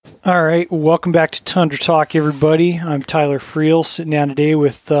All right, welcome back to Tundra Talk, everybody. I'm Tyler Friel, sitting down today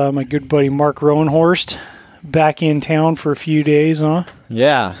with my good buddy Mark Rowenhorst, back in town for a few days, huh?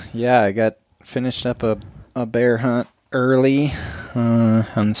 Yeah, I got finished up a bear hunt early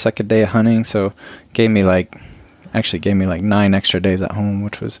on the second day of hunting, so gave me like 9 extra days at home,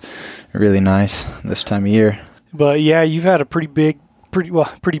 which was really nice this time of year. But yeah, you've had a pretty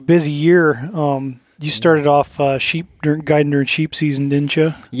busy year. You started off guiding during sheep season, didn't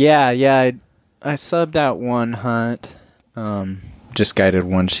you? Yeah. I subbed out one hunt, just guided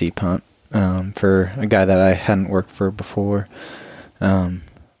one sheep hunt for a guy that I hadn't worked for before on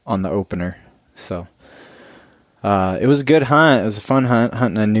the opener. So it was a good hunt. It was a fun hunt,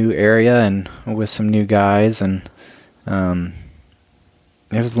 hunting a new area and with some new guys. And it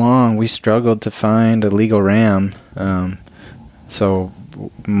was long. We struggled to find a legal ram. So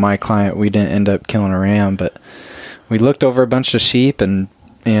my client, we didn't end up killing a ram, but we looked over a bunch of sheep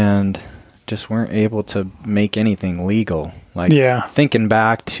and just weren't able to make anything legal. Thinking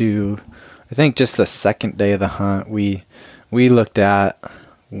back to, I think just the second day of the hunt, we looked at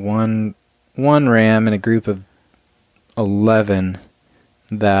one ram in a group of 11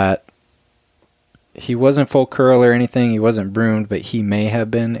 that he wasn't full curl or anything. He wasn't broomed, but he may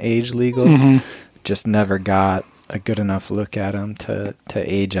have been age legal. Mm-hmm. Just never got a good enough look at him to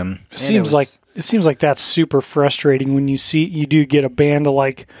age him. It seems like that's super frustrating when you do get a band of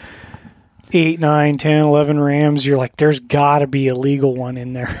like 8, 9, 10, 11 rams. You're like, there's got to be a legal one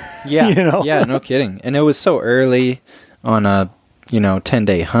in there. Yeah, Yeah, no kidding. And it was so early on a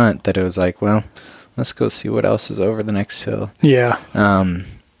 10-day hunt that it was like, well, let's go see what else is over the next hill. Yeah.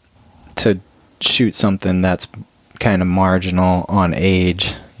 To shoot something that's kind of marginal on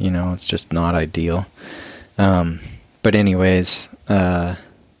age, it's just not ideal. But anyways,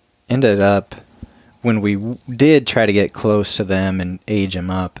 ended up when we did try to get close to them and age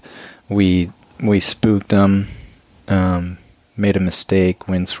them up, we spooked them, made a mistake,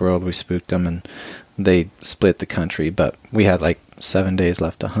 wind swirled, we spooked them, and they split the country. But we had like 7 days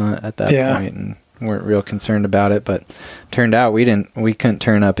left to hunt at that point and weren't real concerned about it. But turned out we couldn't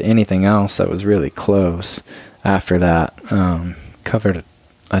turn up anything else that was really close after that. Covered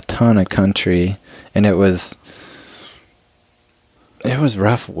a ton of country, and it was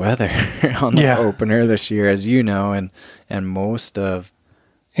rough weather on the opener this year, as you know, and most of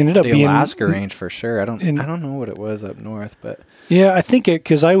ended up the being Alaska range for sure. I don't know what it was up north, but yeah, I think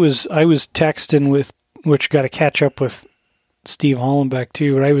because I was texting with, which got to catch up with Steve Hollenbeck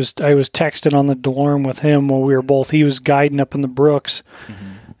too. But I was texting on the DeLorme with him while we were both. He was guiding up in the Brooks. Mm-hmm.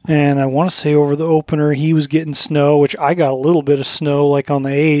 And I want to say over the opener, he was getting snow, which I got a little bit of snow like on the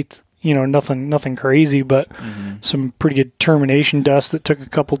 8th. Nothing crazy, but some pretty good termination dust that took a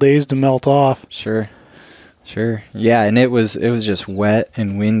couple days to melt off. Sure. Yeah, and it was just wet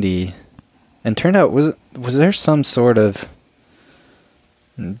and windy. And turned out, was there some sort of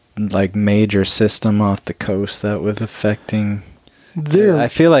like major system off the coast that was affecting? I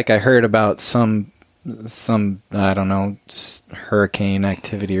feel like I heard about some I don't know, hurricane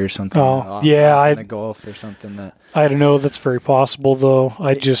activity or something. Off in the Gulf or something. That I don't know. That's very possible, though.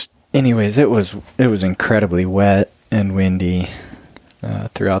 Anyways, it was incredibly wet and windy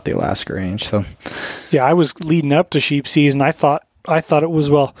throughout the Alaska range. So yeah, I was leading up to sheep season. I thought it was,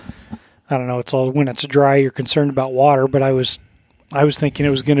 well, I don't know. It's all when it's dry, you're concerned about water, but I was thinking it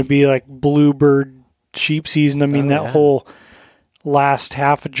was going to be like bluebird sheep season. I mean, whole last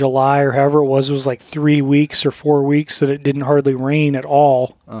half of July or however it was like 3 weeks or 4 weeks that it didn't hardly rain at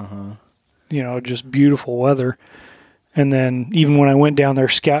all. Just beautiful weather. And then even when I went down there,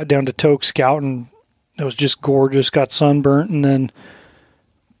 down to Tok scouting, it was just gorgeous, got sunburnt, and then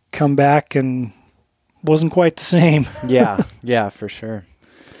come back and wasn't quite the same. Yeah, for sure.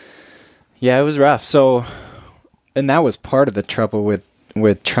 Yeah, it was rough. So, and that was part of the trouble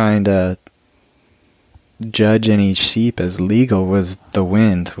with trying to judge any sheep as legal, was the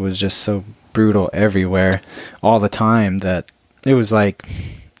wind was just so brutal everywhere all the time that it was like,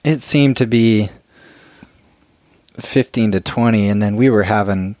 it seemed to be 15 to 20, and then we were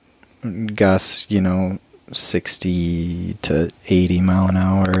having gusts, 60 to 80 mile an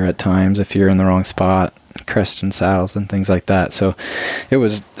hour at times if you're in the wrong spot, crest and saddles and things like that. So it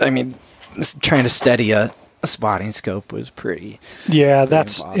was, trying to steady a spotting scope was pretty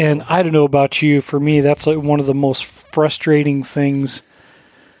impossible. And I don't know about you, for me that's like one of the most frustrating things.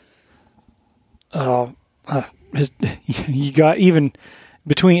 You got even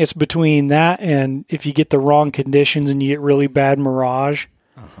between that and if you get the wrong conditions and you get really bad mirage.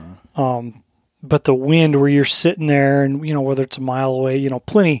 But the wind where you're sitting there and, whether it's a mile away,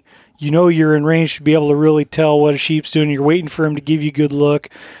 you're in range to be able to really tell what a sheep's doing. You're waiting for him to give you a good look.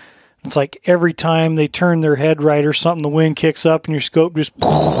 It's like every time they turn their head right or something, the wind kicks up and your scope just...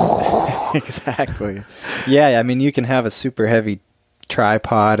 Exactly. Yeah, I mean, you can have a super heavy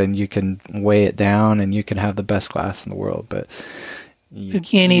tripod and you can weigh it down and you can have the best glass in the world, but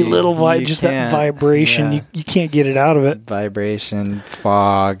that vibration, you can't get it out of it. Vibration,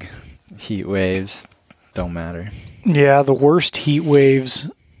 fog, heat waves, don't matter. Yeah, the worst heat waves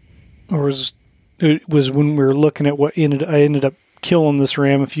was when we were looking at I ended up killing this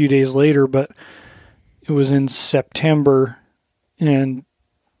ram a few days later, but it was in September, and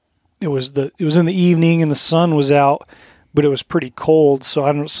it was in the evening and the sun was out, but it was pretty cold, so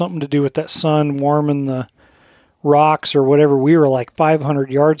I don't know, something to do with that sun warming the rocks or whatever. We were like 500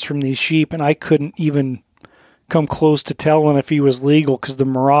 yards from these sheep, and I couldn't even come close to telling if he was legal because the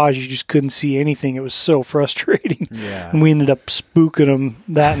mirage, you just couldn't see anything. It was so frustrating. Yeah. And we ended up spooking them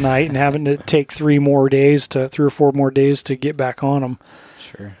that night and having to take 3 or 4 more days to get back on them.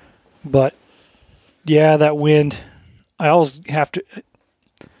 Sure. But yeah, that wind, I always have to,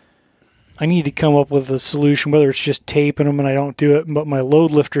 I need to come up with a solution, whether it's just taping them and I don't do it, but my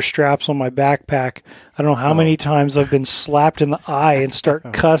load lifter straps on my backpack, I don't know how many times I've been slapped in the eye and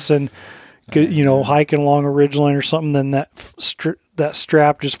start cussing, hiking along a ridgeline or something, then that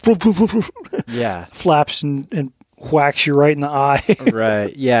strap just flaps and whacks you right in the eye.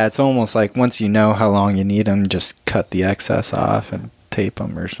 Right. Yeah, it's almost like once you know how long you need them, just cut the excess off and tape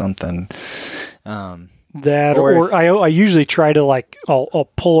them or something. I usually try to I'll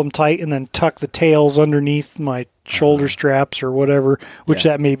pull them tight and then tuck the tails underneath my shoulder straps or whatever, which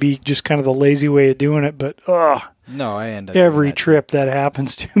that may be just kind of the lazy way of doing it, but no, I end up every trip that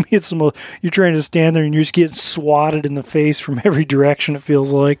happens to me. It's you're trying to stand there and you're just getting swatted in the face from every direction, it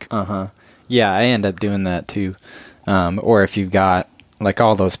feels like. Yeah, I end up doing that too. Or if you've got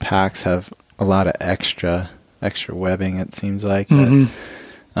all those packs have a lot of extra webbing, it seems like.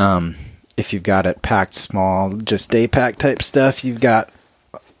 Mm-hmm. If you've got it packed small, just day pack type stuff, you've got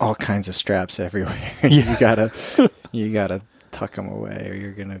all kinds of straps everywhere. Yeah. you gotta tuck them away or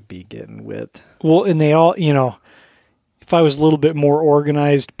you're gonna be getting whipped. Well, and they all, if I was a little bit more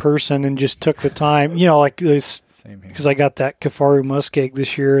organized person and just took the time, like this, because I got that Kifaru muskeg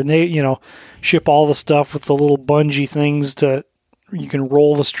this year, and they, ship all the stuff with the little bungee things you can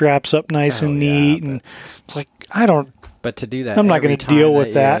roll the straps up nice and neat, and it's like, But to do that, I'm not going to deal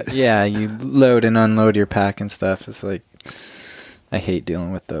with that. Yeah, you load and unload your pack and stuff. It's like, I hate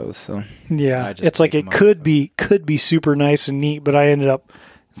dealing with those. So yeah, it's like it could be super nice and neat, but I ended up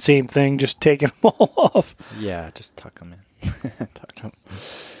same thing, just taking them all off. Yeah, just tuck them in, tuck them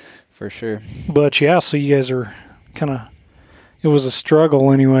for sure. But yeah, so you guys are it was a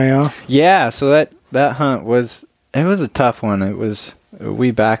struggle anyway, huh? Yeah, so that hunt was a tough one.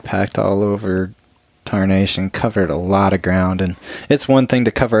 We backpacked all over Tarnation, covered a lot of ground, and it's one thing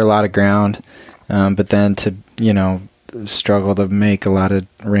to cover a lot of ground, but then to struggle to make a lot of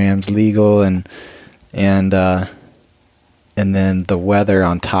rams legal, and then the weather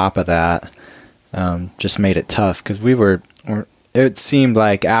on top of that just made it tough because it seemed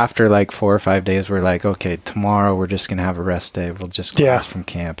like after 4 or 5 days we're like, okay, tomorrow we're just gonna have a rest day, we'll just glass from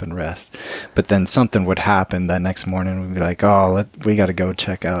camp and rest. But then something would happen that next morning, we'd be like, we got to go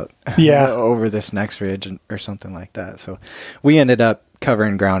check out over this next ridge or something like that. So we ended up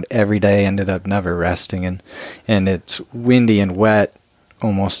covering ground every day, ended up never resting, and it's windy and wet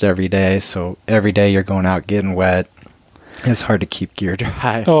almost every day, so every day you're going out getting wet. It's hard to keep gear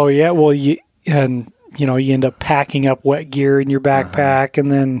dry. Oh yeah, well you end up packing up wet gear in your backpack,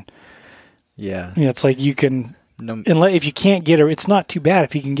 and then it's like you can, if you can't get it's not too bad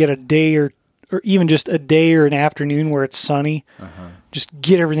if you can get a day or even just a day or an afternoon where it's sunny, just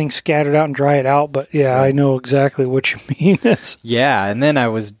get everything scattered out and dry it out. But I know exactly what you mean. And then I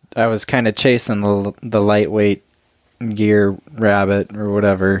was kind of chasing the lightweight gear rabbit or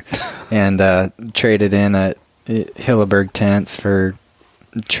whatever, and traded in at Hilleberg tents for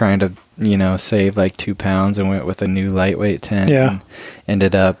trying to save 2 pounds, and went with a new lightweight tent. And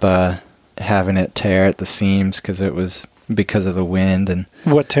ended up having it tear at the seams because of the wind. And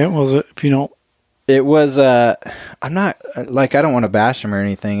what tent was it, if you don't? It was I'm not I don't want to bash them or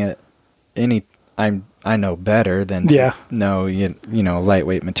anything. I know better than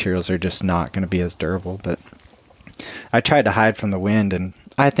lightweight materials are just not going to be as durable, but I tried to hide from the wind, and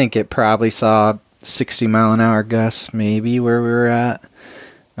I think it probably saw 60 mile an hour gusts maybe where we were at.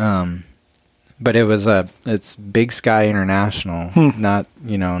 But it's Big Sky International, not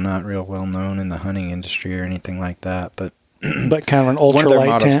real well known in the hunting industry or anything like that. But but kind of an one of their ultralight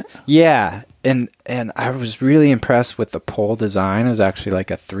models. tent. Yeah. And I was really impressed with the pole design. It was actually like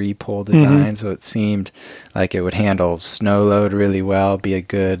a 3-pole design, so it seemed like it would handle snow load really well, be a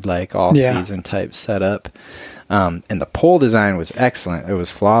good like all-season type setup. And the pole design was excellent. It was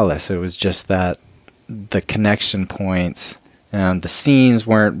flawless. It was just that the connection points, the seams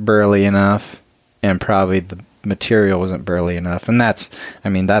weren't burly enough, and probably the material wasn't burly enough. And that's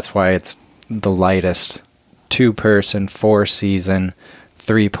why it's the lightest 2-person, 4-season,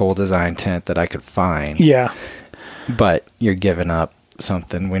 3-pole design tent that I could find. Yeah. But you're giving up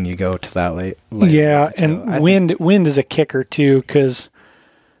something when you go to that late. Yeah, and wind is a kicker too, because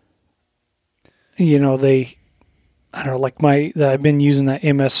I don't know, like I've been using that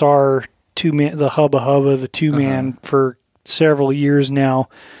MSR 2-man, the Hubba Hubba, the 2-man for several years now,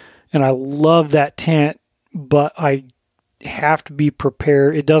 and I love that tent, but I have to be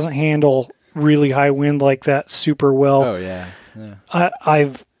prepared. It doesn't handle really high wind like that super well. Oh yeah.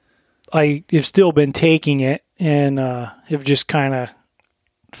 I've still been taking it, and have just kind of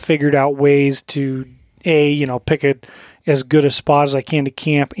figured out ways to pick as good a spot as I can to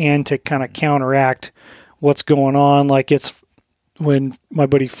camp and to kind of counteract what's going on. Like it's when my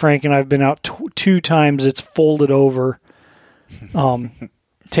buddy Frank and I've been out 2 times, it's folded over,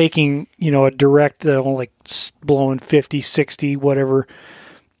 taking a direct like blowing 50, 60, whatever,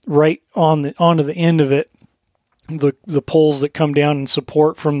 right onto the end of it. The poles that come down and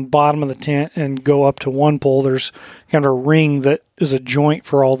support from the bottom of the tent and go up to one pole, there's kind of a ring that is a joint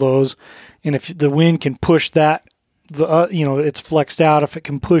for all those. And if the wind can push that, it's flexed out. If it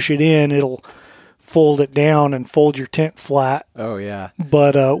can push it in, it'll fold it down and fold your tent flat. Oh, yeah.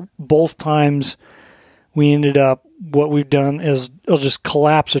 But both times we ended up, what we've done is I'll just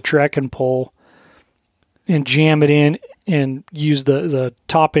collapse a trekking pole and jam it in and use the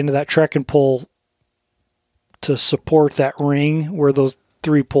top end of that trekking pole to support that ring where those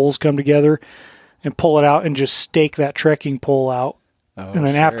 3 poles come together, and pull it out and just stake that trekking pole out. Oh, and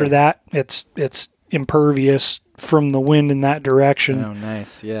then after that, it's impervious from the wind in that direction. Oh,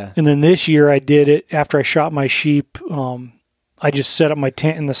 nice, yeah. And then this year I did it after I shot my sheep. I just set up my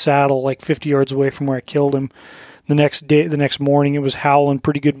tent in the saddle like 50 yards away from where I killed him. The next morning, it was howling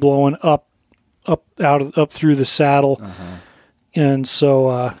pretty good, blowing up through the saddle. And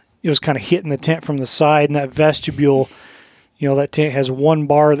so it was kind of hitting the tent from the side, and that vestibule, that tent has one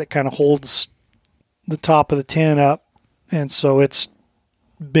bar that kind of holds the top of the tent up, and so it's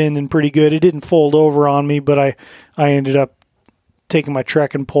bending pretty good. It didn't fold over on me, but I ended up taking my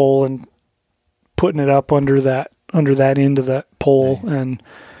trekking pole and putting it up under that end of that pole, nice. And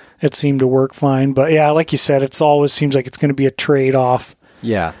it seemed to work fine. But yeah, like you said, it's always seems like it's going to be a trade-off.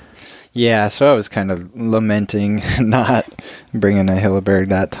 Yeah. Yeah, so I was kind of lamenting not bringing a Hilleberg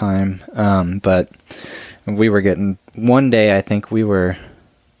that time. But we were getting, one day I think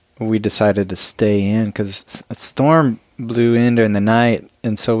we decided to stay in because a storm blew in during the night.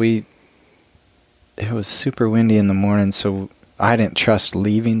 And so it was super windy in the morning. So I didn't trust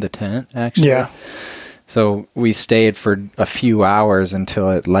leaving the tent, actually. Yeah. So we stayed for a few hours until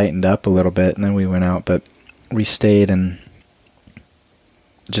it lightened up a little bit. And then we went out, but we stayed and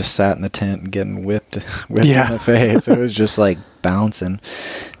just sat in the tent and getting whipped in the face. It was just like bouncing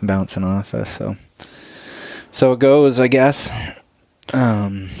off us. So it goes, I guess.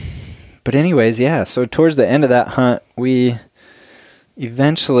 But anyways, yeah. So towards the end of that hunt, we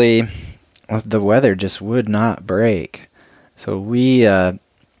eventually, the weather just would not break. So we,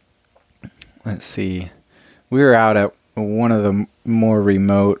 let's see, we were out at one of the more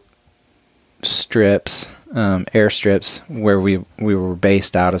remote strips, airstrips where we were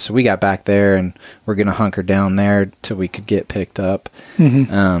based out of. So we got back there and we're going to hunker down there till we could get picked up.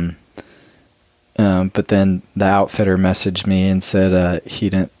 Mm-hmm. But then the outfitter messaged me and said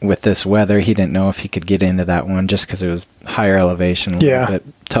with this weather, he didn't know if he could get into that one just because it was higher elevation, a little bit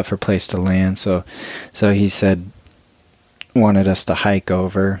tougher place to land. So he said wanted us to hike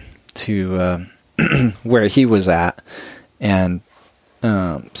over to where he was at, and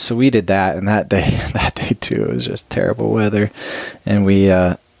so we did that. And that day too, it was just terrible weather, and we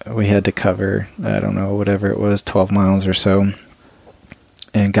had to cover, I don't know, whatever it was, 12 miles or so,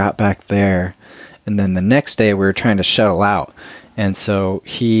 and got back there. And then the next day we were trying to shuttle out. And so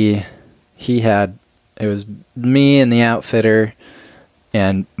he had, it was me and the outfitter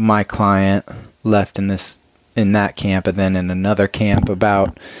and my client left in that camp. And then in another camp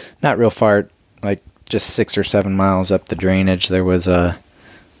about, not real far, like just 6 or 7 miles up the drainage, there was a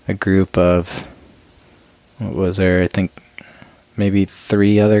group of, what was there? I think maybe 4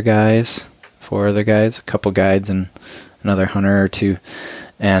 other guys, a couple guides and another hunter or two.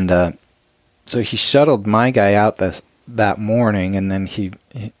 And, so he shuttled my guy out that morning, and then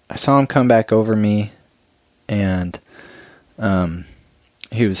I saw him come back over me, and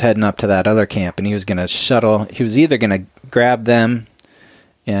he was heading up to that other camp, and he was going to shuttle. He was either going to grab them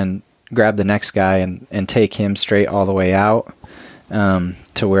and grab the next guy and take him straight all the way out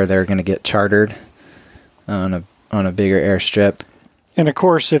to where they're going to get chartered on a bigger airstrip. And of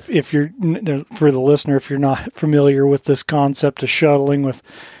course, if you're, for the listener, if you're not familiar with this concept of shuttling with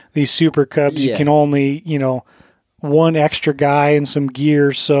these Super Cubs, you can only, one extra guy and some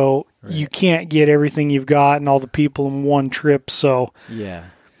gear, so you can't get everything you've got and all the people in one trip. So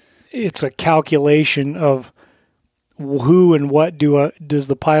it's a calculation of who and what does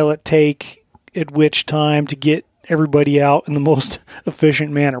the pilot take at which time to get everybody out in the most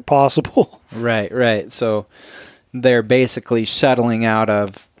efficient manner possible. Right. So they're basically shuttling out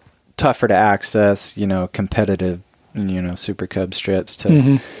of tougher to access, competitive, Super Cub strips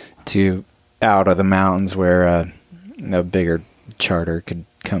to out of the mountains where a bigger charter could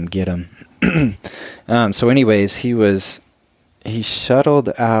come get them. So anyways, he shuttled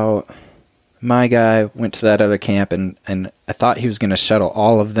out. My guy went to that other camp, and I thought he was going to shuttle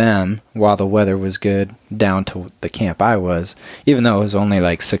all of them while the weather was good down to the camp I was. Even though it was only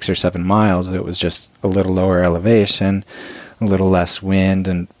like 6 or 7 miles, it was just a little lower elevation, a little less wind,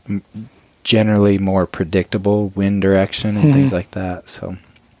 and generally more predictable wind direction and things like that. So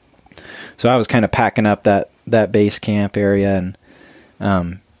I was kind of packing up that base camp area,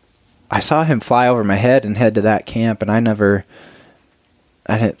 and I saw him fly over my head and head to that camp, and I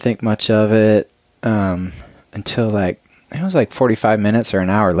didn't think much of it until it was like 45 minutes or an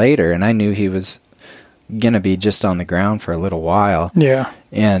hour later, and I knew he was going to be just on the ground for a little while. Yeah.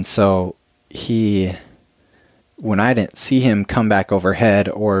 And so when I didn't see him come back overhead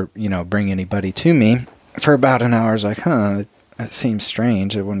or, bring anybody to me for about an hour, I was like, that seems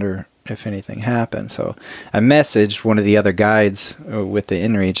strange. I wonder if anything happened. So I messaged one of the other guides with the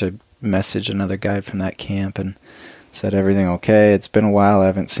inReach. I messaged another guide from that camp and said, everything okay? It's been a while. I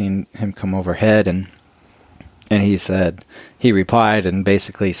haven't seen him come overhead. And he replied and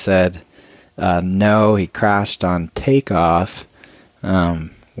basically said, no, he crashed on takeoff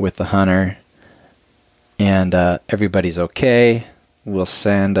with the Hunter, and everybody's okay. We'll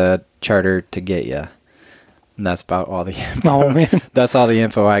send a charter to get you. And that's about all the info. Oh, man. That's all the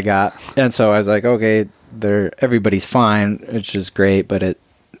info I got. And so I was like, okay, everybody's fine, which is great, but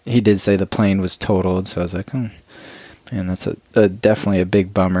he did say the plane was totaled, so I was like, man, that's definitely a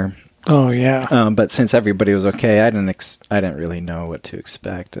big bummer. Oh yeah. But since everybody was okay, I didn't really know what to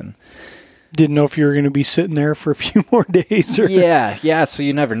expect, and didn't know if you were going to be sitting there for a few more days. Or... Yeah. So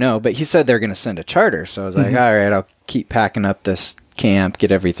you never know. But he said they're going to send a charter, so I was like, all right, I'll keep packing up this camp,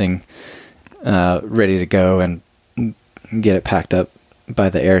 get everything ready to go, and get it packed up by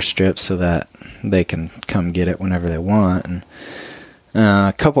the airstrip so that they can come get it whenever they want. And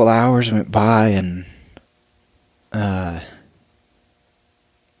a couple hours went by, and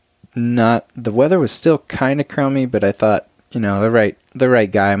the weather was still kind of crummy, but I thought, the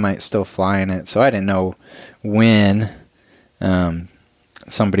right guy might still fly in it. So I didn't know when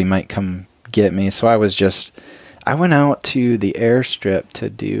somebody might come get me. So I went out to the airstrip to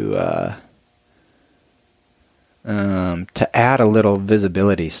do to add a little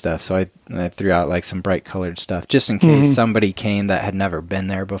visibility stuff. So I threw out like some bright colored stuff just in case somebody came that had never been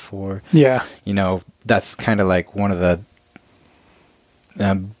there before. Yeah. That's kind of like one of the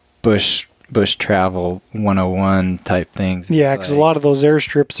bush travel 101 type things. Yeah, because a lot of those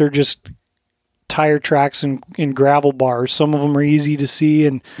airstrips are just tire tracks and gravel bars. Some of them are easy to see,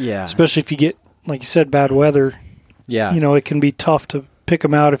 and especially if you get, like you said, bad weather. Yeah, it can be tough to pick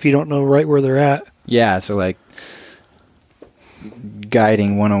them out if you don't know right where they're at. Yeah, so like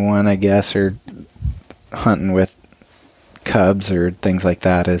guiding 101, I guess, or hunting with cubs or things like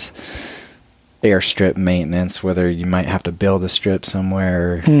that is airstrip maintenance, whether you might have to build a strip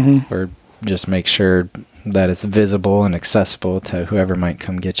somewhere or just make sure that it's visible and accessible to whoever might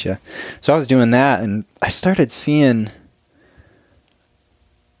come get you. So I was doing that, and I started seeing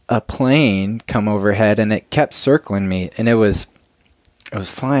a plane come overhead, and it kept circling me, and it was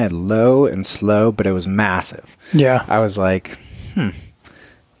flying low and slow, but it was massive. Yeah. I was like,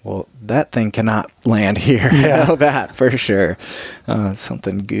 well, that thing cannot land here. Yeah. I know that for sure.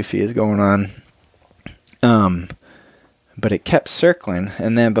 Something goofy is going on. But it kept circling,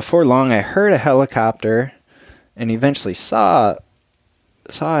 and then before long I heard a helicopter and eventually saw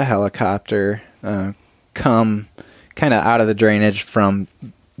a helicopter come kind of out of the drainage from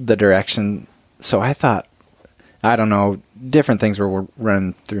the direction. So I thought, I don't know, different things were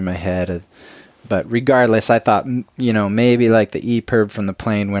running through my head. But regardless, I thought, maybe like the EPIRB from the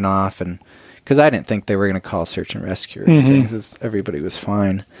plane went off and because I didn't think they were going to call search and rescue or anything. Everybody was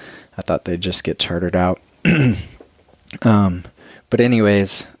fine. I thought they'd just get chartered out. But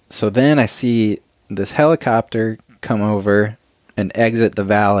anyways, so then I see this helicopter come over and exit the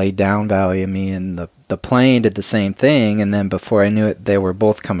valley, down valley of me, and the plane did the same thing. And then before I knew it, they were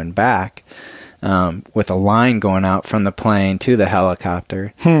both coming back with a line going out from the plane to the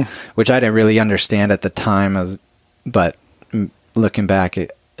helicopter, which I didn't really understand at the time. But looking back,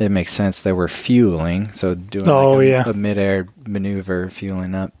 it makes sense. They were fueling, so doing a midair maneuver,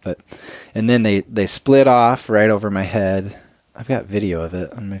 fueling up. And then they split off right over my head. I've got video of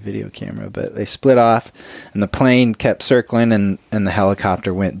it on my video camera, but they split off, and the plane kept circling, and the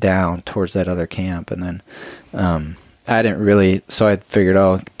helicopter went down towards that other camp. And then I didn't really, so I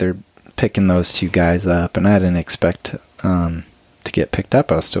figured, they're picking those two guys up, and I didn't expect to get picked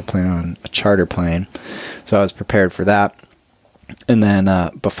up. I was still planning on a charter plane, so I was prepared for that. And then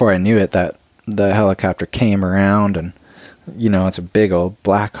before I knew it, that the helicopter came around, and it's a big old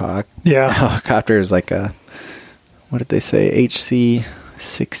Black Hawk. Yeah, helicopter is like a, what did they say,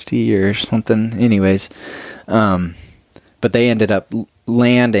 HC-60 or something? Anyways, but they ended up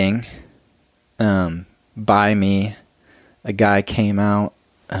landing by me. A guy came out.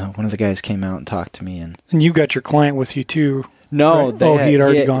 One of the guys came out and talked to me, and you got your client with you too. No, right? He had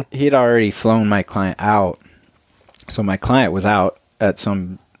already gone. He had already flown my client out. So my client was out at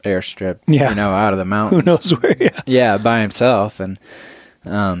some airstrip, out of the mountains. Who knows where? Yeah, by himself, and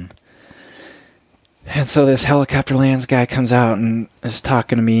so this helicopter lands guy comes out and is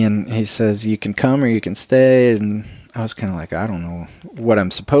talking to me, and he says, "You can come or you can stay." And I was kind of like, I don't know what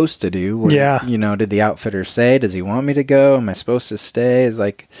I'm supposed to do. Did the outfitter say? Does he want me to go? Am I supposed to stay?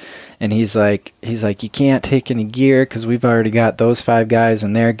 And he's like, you can't take any gear because we've already got those 5 guys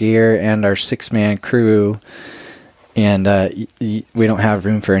and their gear and our 6-man crew, and we don't have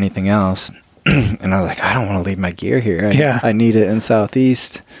room for anything else. And I was like, I don't want to leave my gear here. I need it in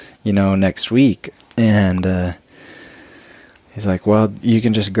Southeast, next week. And he's like, well, you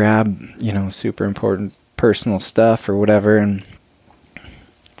can just grab, super important personal stuff or whatever. And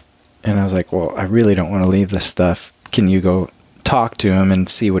I was like, well, I really don't want to leave this stuff. Can you go talk to him and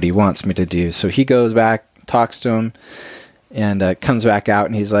see what he wants me to do? So he goes back, talks to him, and comes back out,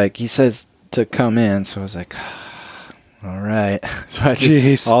 and he says to come in. So I was like, all right. So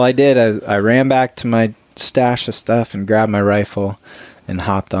I ran back to my stash of stuff and grabbed my rifle and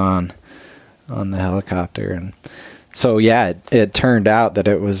hopped on the helicopter. And so, it turned out that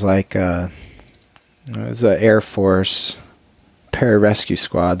it was like it was an Air Force pararescue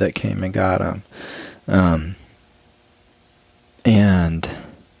squad that came and got him.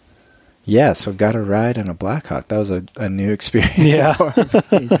 So got a ride in a Black Hawk. That was a new experience. Yeah.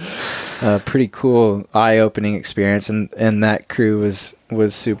 A pretty cool, eye-opening experience, and that crew was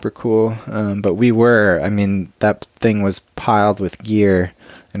super cool. But that thing was piled with gear,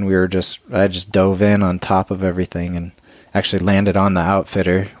 and I just dove in on top of everything and actually landed on the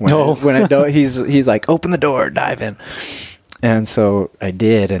outfitter. He's like, open the door, dive in. And so I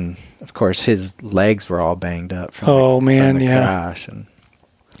did, and of course his legs were all banged up from the crash, and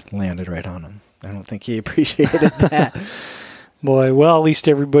landed right on him. I don't think he appreciated that. Boy, well, at least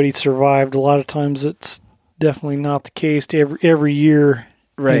everybody survived. A lot of times it's definitely not the case every year.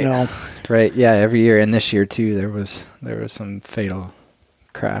 Right. Right. Yeah, every year, and this year too, there was some fatal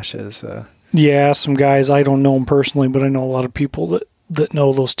crashes. Yeah, some guys, I don't know them personally, but I know a lot of people that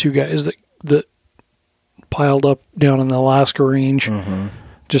know those 2 guys that piled up down in the Alaska range. Mm-hmm.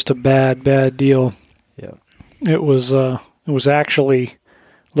 Just a bad deal. Yeah. It was actually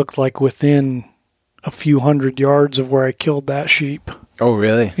looked like within a few hundred yards of where I killed that sheep. Oh,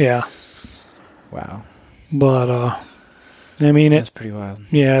 really? Yeah. Wow. But that's pretty wild.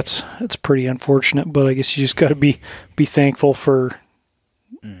 Yeah, it's pretty unfortunate, but I guess you just got to be thankful for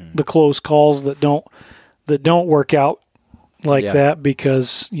the close calls that don't work out like that,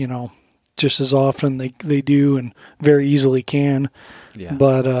 because just as often they do and very easily can. Yeah.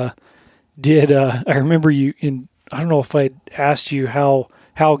 But I remember you I don't know if I asked you how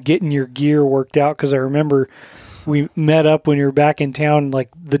getting your gear worked out, because I remember we met up when you were back in town, like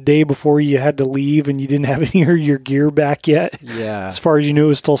the day before you had to leave, and you didn't have any of your gear back yet. Yeah. As far as you knew, it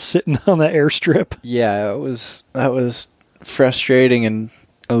was still sitting on that airstrip. Yeah, that was frustrating and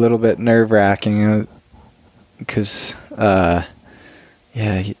a little bit nerve-wracking, because the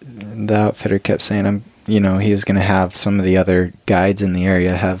outfitter kept saying he was going to have some of the other guides in the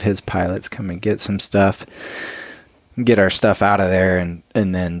area have his pilots come and get some stuff, get our stuff out of there, and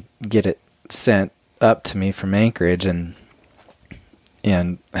then get it sent up to me from Anchorage, and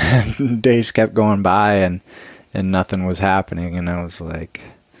days kept going by and nothing was happening, and I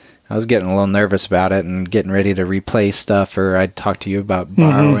I was getting a little nervous about it and getting ready to replace stuff, or I'd talk to you about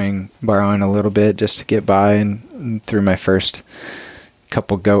borrowing a little bit just to get by and through my first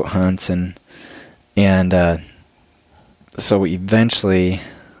couple goat hunts. And so eventually,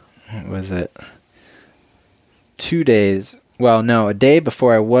 what was it? 2 days. Well, no, a day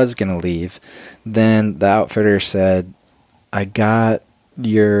before I was going to leave, then the outfitter said, I got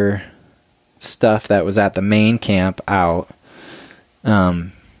your stuff that was at the main camp out.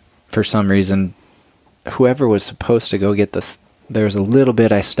 For some reason, whoever was supposed to go get this, there was a little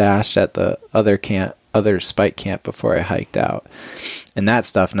bit I stashed at the other spike camp before I hiked out. And that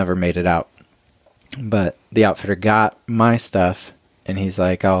stuff never made it out. But the outfitter got my stuff, and he's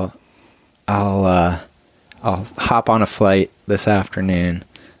like, I'll hop on a flight this afternoon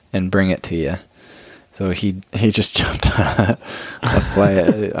and bring it to you. So he just jumped on a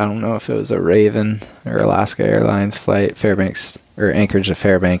flight. I don't know if it was a Raven or Alaska Airlines flight, Fairbanks or Anchorage to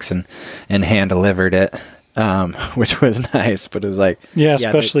Fairbanks, and hand delivered it, which was nice. But it was like,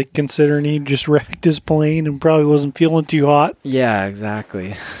 especially considering he just wrecked his plane and probably wasn't feeling too hot. Yeah,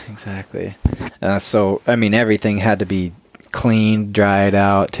 exactly. So I mean, everything had to be cleaned, dried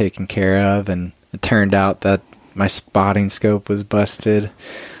out, taken care of, and it turned out that my spotting scope was busted.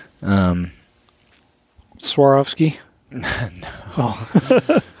 Swarovski? No.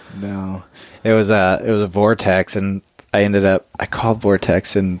 Oh. No. It was a Vortex, and I called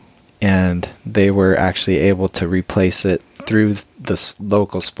Vortex, and they were actually able to replace it through the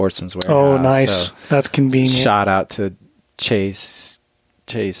local Sportsman's Warehouse. Oh, nice. So that's convenient. Shout out to Chase,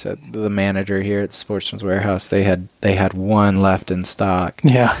 the manager here at Sportsman's Warehouse. They had one left in stock.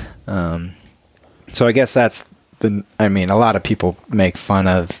 Yeah. So I guess that's a lot of people make fun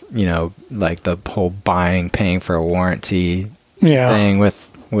of, like the whole paying for a warranty thing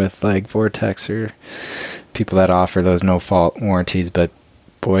with like Vortex or people that offer those no fault warranties. But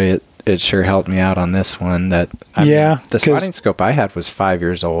boy, it sure helped me out on this one. The spotting scope I had was 5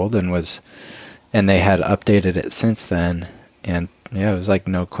 years old and they had updated it since then. And it was like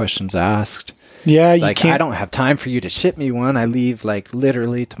no questions asked. Yeah, it's like, I don't have time for you to ship me one. I leave like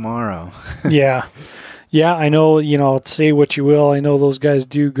literally tomorrow. Yeah. Yeah, I know, say what you will. I know those guys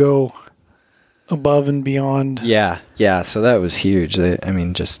do go above and beyond. Yeah. So that was huge.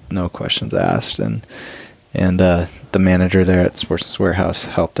 Just no questions asked. And the manager there at Sportsman's Warehouse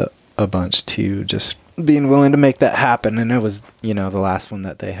helped a bunch too, just being willing to make that happen. And it was, the last one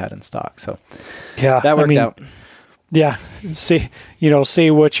that they had in stock. So yeah, that worked out. Yeah. Say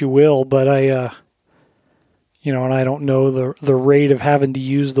what you will, but and I don't know the rate of having to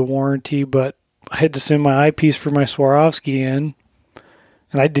use the warranty, but I had to send my eyepiece for my Swarovski in,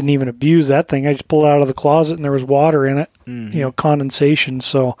 and I didn't even abuse that thing. I just pulled it out of the closet, and there was water in it, condensation.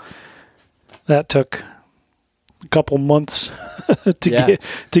 So that took a couple months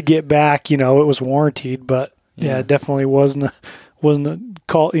to get back. It was warranted, but it definitely wasn't a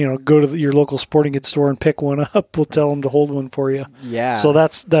call. Go to your local sporting goods store and pick one up. We'll tell them to hold one for you. Yeah. So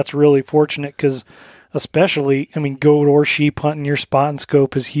that's really fortunate because, especially, goat or sheep hunting, your spotting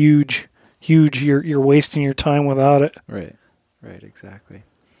scope is huge. You're wasting your time without it. Right, exactly.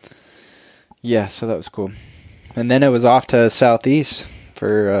 Yeah, so that was cool. And then it was off to Southeast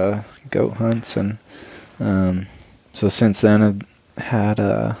for goat hunts, and so since then I've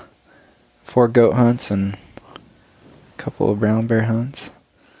had 4 goat hunts and a couple of brown bear hunts.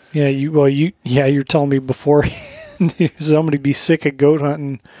 Yeah, you're telling me before somebody be sick of goat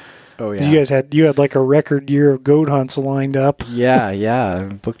hunting. Oh yeah, you had like a record year of goat hunts lined up. Yeah, I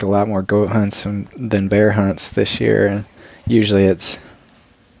booked a lot more goat hunts than bear hunts this year, and usually it's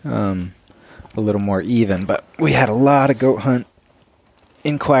a little more even. But we had a lot of goat hunt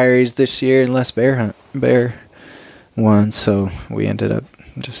inquiries this year and less bear ones, so we ended up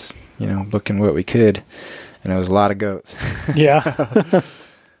just booking what we could, and it was a lot of goats. Yeah.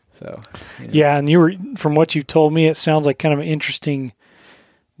 So. Yeah, and from what you told me, it sounds like kind of an interesting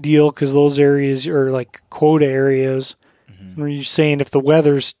deal because those areas are like quota areas. Where you're saying if the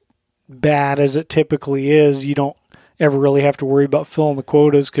weather's bad as it typically is, you don't ever really have to worry about filling the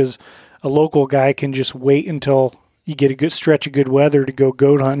quotas because a local guy can just wait until you get a good stretch of good weather to go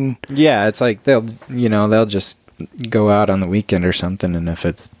goat hunting. Yeah, it's like they'll just go out on the weekend or something, and if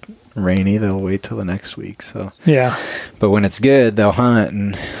it's rainy, they'll wait till the next week. So yeah, but when it's good, they'll hunt,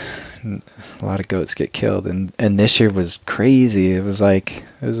 and a lot of goats get killed. And this year was crazy. It was like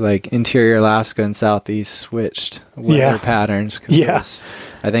interior Alaska and Southeast switched weather patterns.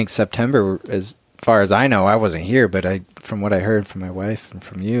 I think September, as far as I know, I wasn't here, but from what I heard from my wife and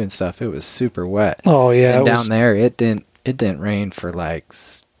from you and stuff, it was super wet. Oh yeah, and down there it didn't rain for like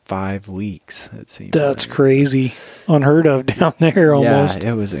 5 weeks. It seemed That's like. crazy. Unheard of down there almost.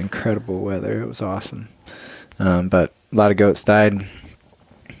 Yeah, it was incredible weather. It was awesome. But a lot of goats died.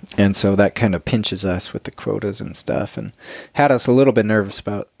 And so that kind of pinches us with the quotas and stuff, and had us a little bit nervous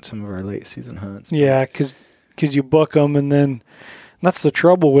about some of our late season hunts. Yeah, because you book them, and then that's the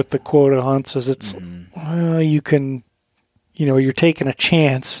trouble with the quota hunts is it's you can, you're taking a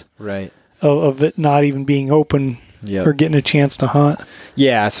chance Right. of it not even being open or getting a chance to hunt.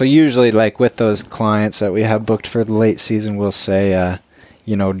 Yeah, so usually like with those clients that we have booked for the late season, we'll say,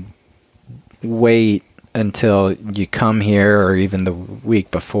 wait until you come here or even the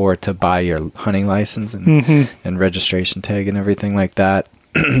week before to buy your hunting license and registration tag and everything like that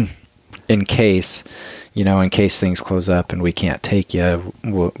in case things close up and we can't take you,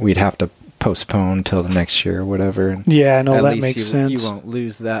 we'd have to postpone till the next year or whatever. And yeah, no, that least makes sense. You won't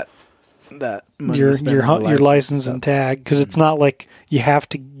lose that money your spent on the your license and tag, because it's not like you have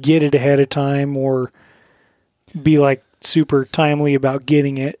to get it ahead of time or be like super timely about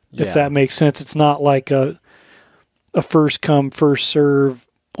getting it, if that makes sense. It's not like a first come first serve,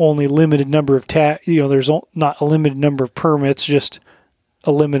 only limited number of there's not a limited number of permits, just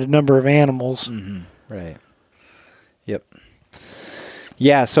a limited number of animals. Right. Yep.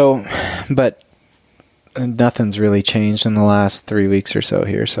 Yeah, so but nothing's really changed in the last 3 weeks or so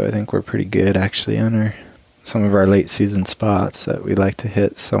here, so I think we're pretty good actually on some of our late season spots that we like to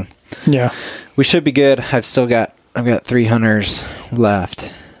hit. So yeah, we should be good. I've got 3 hunters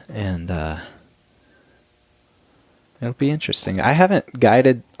left, and it'll be interesting. I haven't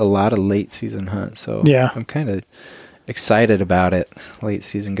guided a lot of late season hunts, so yeah, I'm kind of excited about it. Late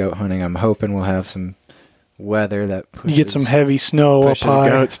season goat hunting. I'm hoping we'll have some weather that pushes, you get some heavy snow up high,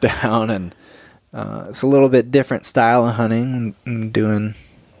 goats down, and it's a little bit different style of hunting and doing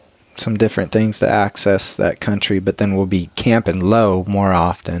some different things to access that country, but then we'll be camping low more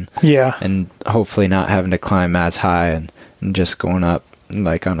often. Yeah. And hopefully not having to climb as high and just going up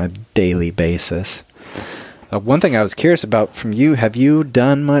like on a daily basis. One thing I was curious about from you, have you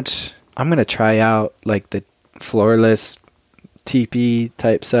done much? I'm going to try out like the floorless teepee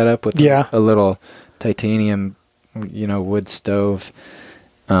type setup with a little titanium, wood stove.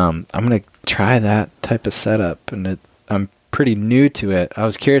 I'm going to try that type of setup, and I'm pretty new to it. I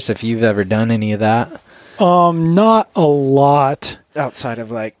was curious if you've ever done any of that. Not a lot. Outside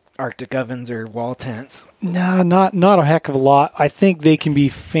of like Arctic ovens or wall tents. Nah, not a heck of a lot. I think they can be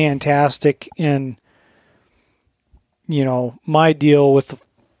fantastic, and my deal with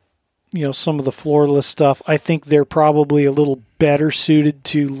some of the floorless stuff, I think they're probably a little better suited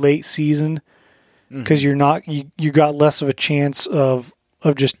to late season because you got less of a chance of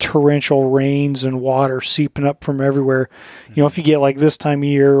just torrential rains and water seeping up from everywhere. If you get like this time of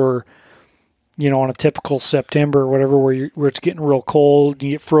year or, on a typical September or whatever, where it's getting real cold, you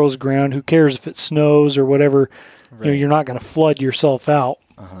get frozen ground, who cares if it snows or whatever, right. You're not going to flood yourself out.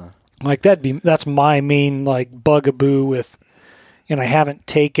 Like that's my main like bugaboo with, and I haven't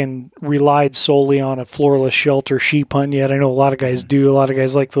relied solely on a floorless shelter sheep hunt yet. I know a lot of guys do. A lot of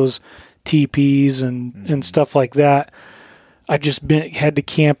guys like those teepees and stuff like that. I've just had to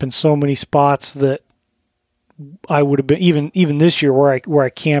camp in so many spots that I would have been even this year where I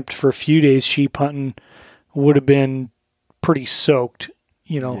camped for a few days sheep hunting would have been pretty soaked.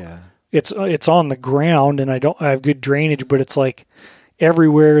 It's on the ground and I have good drainage, but it's like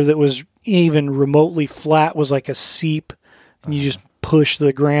everywhere that was even remotely flat was like a seep, and you just push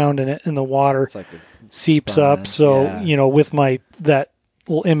the ground and the water like seeps up. So with that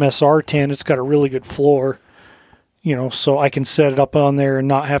little MSR tent, it's got a really good floor. So I can set it up on there and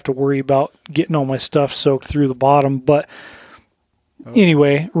not have to worry about getting all my stuff soaked through the bottom. But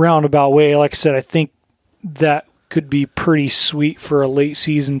anyway, roundabout way, like I said, I think that could be pretty sweet for a late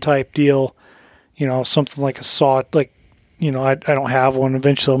season type deal. Something like a saw, like, I don't have one.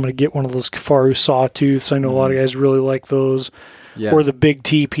 Eventually I'm going to get one of those Kifaru sawtooths. I know a lot of guys really like those. Yeah. Or the big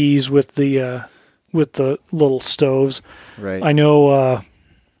teepees with the little stoves. Right. I know,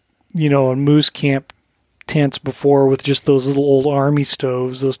 in moose camp tents before with just those little old army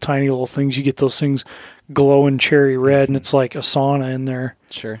stoves, those tiny little things. You get those things glowing cherry red, and it's like a sauna in there.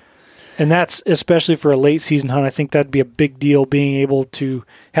 Sure. And that's, especially for a late season hunt, I think that'd be a big deal, being able to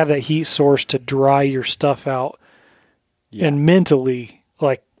have that heat source to dry your stuff out. Yeah. And mentally,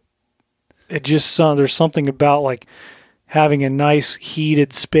 like, there's something about like having a nice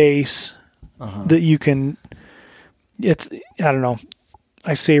heated space that you can, I don't know,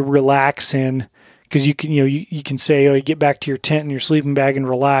 I say relax in, because you can, you can say, you get back to your tent and your sleeping bag and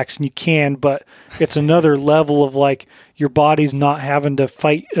relax, and you can, but it's another level of like your body's not having to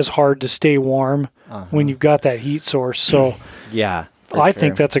fight as hard to stay warm when you've got that heat source. So yeah, I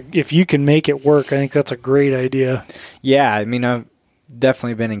think if you can make it work, I think that's a great idea. Yeah, I mean, I've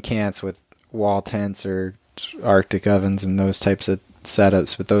definitely been in camps with wall tents or Arctic ovens and those types of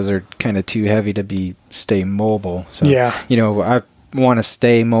setups, but those are kind of too heavy to stay mobile. So, I want to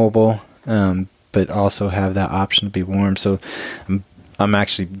stay mobile, but also have that option to be warm. So I'm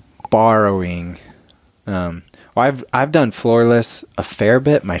actually borrowing. I've done floorless a fair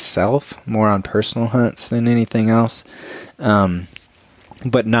bit myself, more on personal hunts than anything else,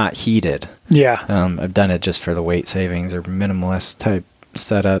 but not heated. Yeah. I've done it just for the weight savings or minimalist type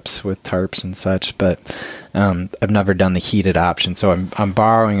setups with tarps and such, but I've never done the heated option. So I'm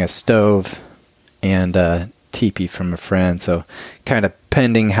borrowing a stove and a teepee from a friend. So kind of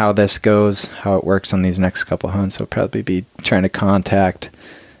pending how this goes, how it works on these next couple hunts, I'll probably be trying to contact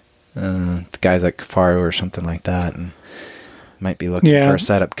the guys at Kifaru or something like that, and might be looking for a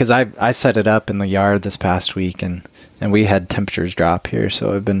setup, because I set it up in the yard this past week, and we had temperatures drop here,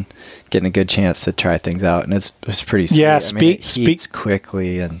 so I've been getting a good chance to try things out, and it's pretty sweet. Yeah, it heats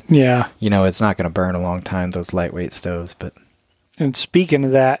quickly, and it's not going to burn a long time, those lightweight stoves. And speaking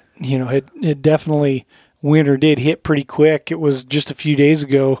of that, it definitely, winter did hit pretty quick. It was just a few days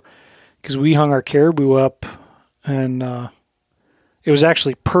ago, because we hung our caribou up, and it was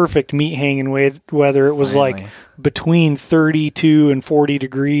actually perfect meat hanging weather. It was like between 32 and 40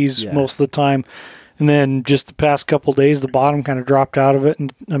 degrees most of the time. And then just the past couple of days, the bottom kind of dropped out of it.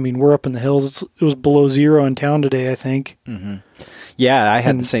 And I mean, we're up in the hills. It was below zero in town today, I think. Mm-hmm. Yeah, I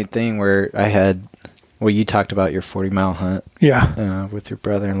had the same thing where you talked about your 40-mile hunt with your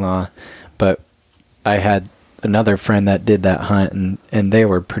brother-in-law. But I had another friend that did that hunt, and they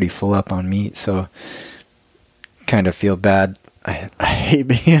were pretty full up on meat. So kind of feel bad. I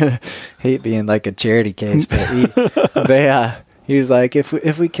hate being like a charity case, but he was like,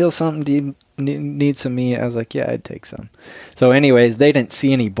 if we kill something, do you need some meat? I was like, yeah, I'd take some. So anyways, they didn't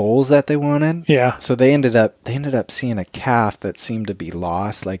see any bulls that they wanted. Yeah. So they ended up seeing a calf that seemed to be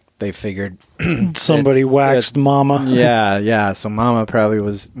lost. Like they figured somebody waxed mama. Yeah. So mama probably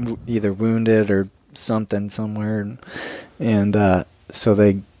was either wounded or something somewhere, and so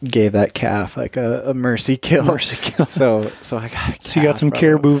they gave that calf like a mercy kill. So I got. So you got some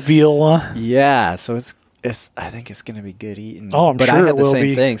caribou veal, huh? Yeah. So I think it's gonna be good eating. Oh, I'm sure it will be. But I had the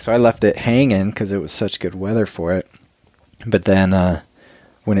same thing, so I left it hanging because it was such good weather for it. But then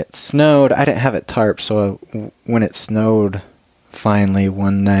when it snowed, I didn't have it tarped, so when it snowed finally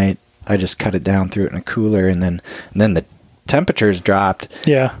one night, I just cut it down, threw it in a cooler, and then the temperatures dropped.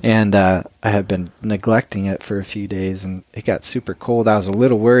 Yeah. And I had been neglecting it for a few days, and it got super cold. I was a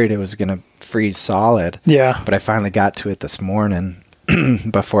little worried it was going to freeze solid. Yeah. But I finally got to it this morning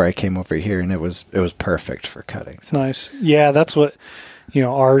before I came over here, and it was perfect for cutting. So. Nice. Yeah, that's what,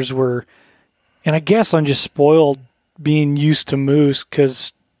 ours were. And I guess I'm just spoiled being used to moose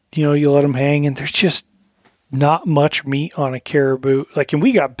because, you let them hang, and there's just not much meat on a caribou. And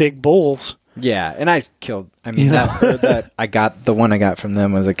we got big bulls. Yeah, and I killed. I mean, that herd that I got, the one I got from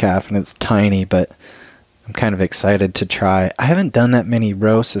them was a calf, and it's tiny, but I'm kind of excited to try. I haven't done that many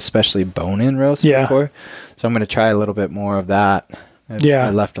roasts, especially bone-in roasts before, so I'm going to try a little bit more of that. I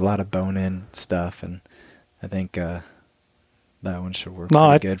left a lot of bone-in stuff, and I think that one should work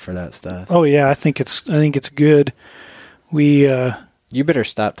pretty good for that stuff. Oh yeah, I think it's good. You better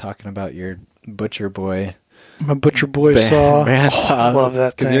stop talking about your Butcher Boy. My Butcher Boy saw. I love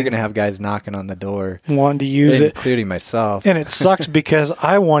that thing. Because you're going to have guys knocking on the door. Wanting to use it. Including myself. And it sucks because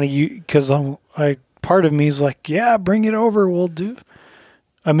I want to use, because part of me is like, yeah, bring it over, we'll do.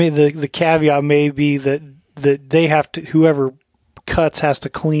 I mean, the caveat may be that they have to, whoever cuts has to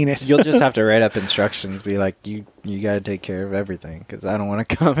clean it. You'll just have to write up instructions, be like, you got to take care of everything, because I don't want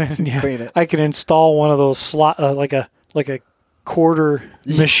to come in and clean it. I can install one of those slot, like a quarter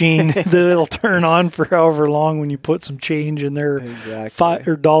machine that it'll turn on for however long when you put some change in there, $5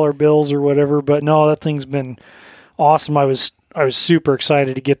 or dollar bills or whatever. But no, that thing's been awesome. I was super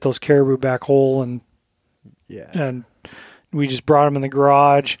excited to get those caribou back whole, and we just brought them in the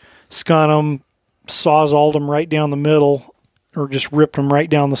garage, skun them, sawzalled them right down the middle, or just ripped them right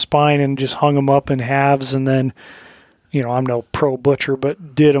down the spine and just hung them up in halves. And then, I'm no pro butcher,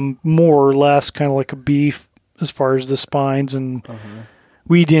 but did them more or less kind of like a beef as far as the spines, and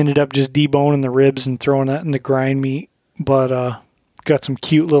we ended up just deboning the ribs and throwing that in the grind meat, but got some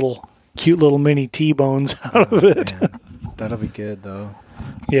cute little mini T-bones out of it. Man. That'll be good though.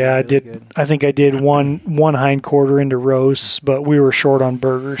 Yeah, I did. Good. I think I did one hind quarter into roasts, but we were short on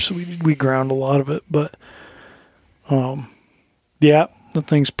burgers, so we ground a lot of it. But the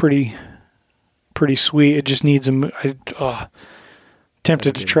thing's pretty sweet. It just needs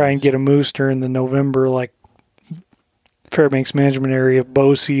tempted to try and get a moose during the November Fairbanks Management Area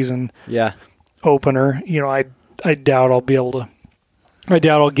bow season Yeah. opener. I doubt I'll be able to. I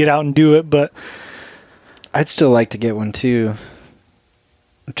doubt I'll get out and do it, but I'd still like to get one too.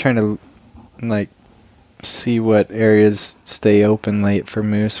 I'm trying to see what areas stay open late for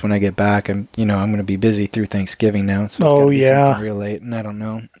moose when I get back. I'm going to be busy through Thanksgiving now. So it's gotta be something real late, and I don't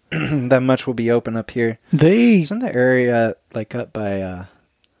know that much will be open up here. Isn't the area up by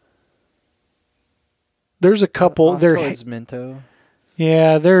there's a couple there towards Minto?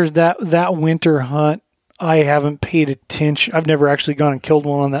 Yeah, there's that winter hunt. I haven't paid attention. I've never actually gone and killed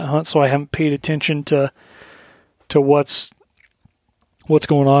one on that hunt, so I haven't paid attention to what's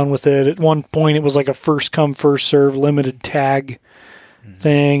going on with it. At one point, it was like a first come, first serve limited tag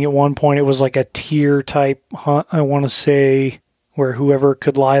thing. At one point, it was like a tier type hunt. I want to say where whoever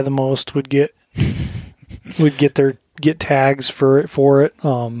could lie the most would get tags for it.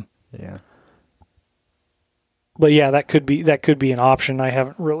 Yeah. But yeah, that could be an option. I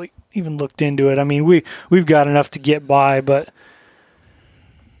haven't really even looked into it. I mean, we've got enough to get by, but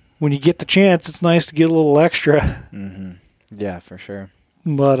when you get the chance, it's nice to get a little extra. Mm-hmm. Yeah, for sure.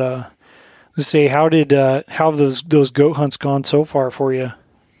 But let's say, how have those goat hunts gone so far for you?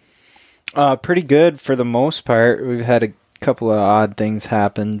 Pretty good for the most part. We've had a couple of odd things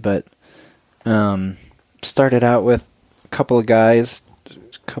happen, but started out with a couple of guys,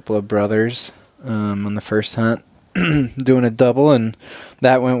 a couple of brothers on the first hunt, doing a double, and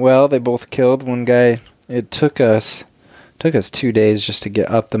that went well. They both killed. One guy, it took us 2 days just to get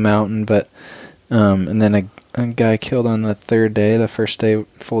up the mountain, but and then a guy killed on the third day, the first day,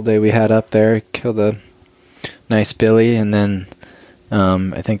 full day we had up there, killed a nice billy, and then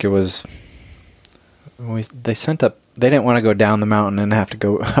I think it was they didn't want to go down the mountain and have to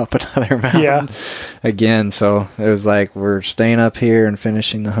go up another mountain again, so it was like, we're staying up here and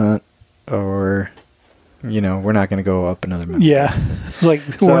finishing the hunt, or we're not going to go up another mountain. Yeah, it's like,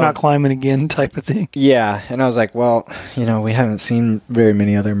 we're not climbing again type of thing. Yeah, and I was like, well, we haven't seen very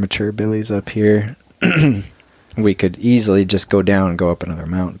many other mature billies up here. We could easily just go down and go up another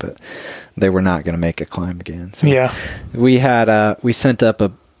mountain, but they were not going to make a climb again. So yeah, we sent up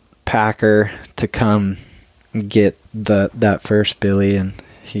a packer to come get that first billy, and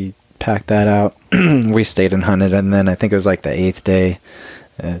he packed that out. We stayed and hunted, and then I think it was like the 8th day,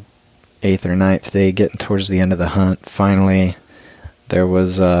 8th or 9th day, getting towards the end of the hunt. Finally, there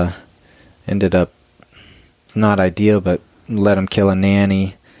was ended up, it's not ideal, but let him kill a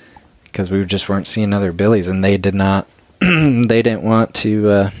nanny, because we just weren't seeing other billies, and they did not. They didn't want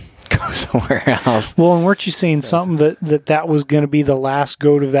to go somewhere else. Well, and weren't you saying something that was going to be the last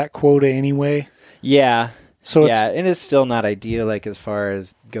goat of that quota anyway? Yeah. So yeah, it is still not ideal, as far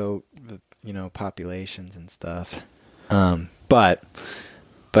as goat, populations and stuff. But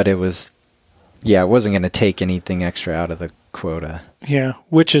it was, it wasn't going to take anything extra out of the quota. Yeah,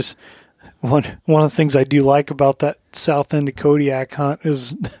 which is one of the things I do like about that south end of Kodiak hunt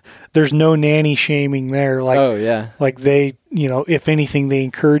is there's no nanny shaming there. Like, oh yeah, like they, if anything, they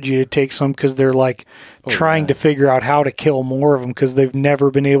encourage you to take some, because they're trying to figure out how to kill more of them, because they've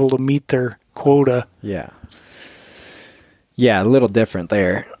never been able to meet their quota. Yeah. Yeah, a little different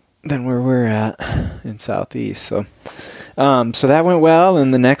there than where we're at in Southeast. So that went well.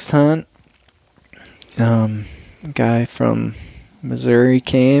 And the next hunt, a guy from Missouri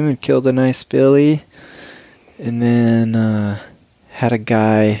came and killed a nice billy, and then had a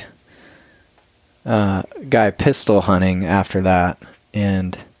guy pistol hunting after that,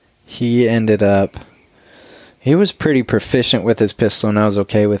 and he was pretty proficient with his pistol, and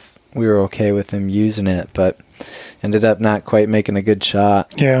we were okay with him using it, but ended up not quite making a good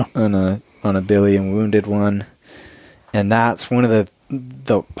shot on a billy and wounded one. And that's one of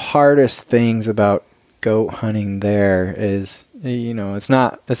the hardest things about goat hunting there is, it's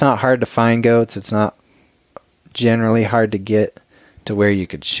not hard to find goats. It's not generally hard to get to where you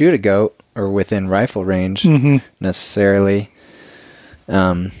could shoot a goat or within rifle range necessarily.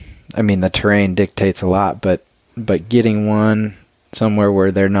 The terrain dictates a lot, but getting one somewhere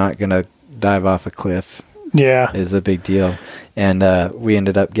where they're not going to dive off a cliff is a big deal. And we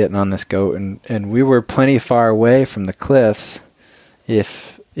ended up getting on this goat, and we were plenty far away from the cliffs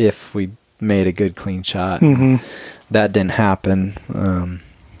if we made a good clean shot. That didn't happen,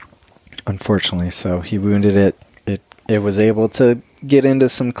 unfortunately. So he wounded it. It was able to get into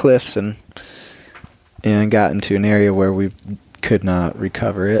some cliffs and got into an area where we could not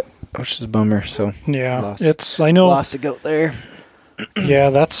recover it, which is a bummer. So lost a goat there. Yeah,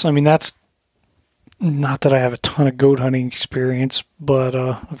 that's not that I have a ton of goat hunting experience, but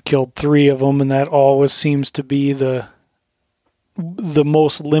I've killed 3 of them, and that always seems to be the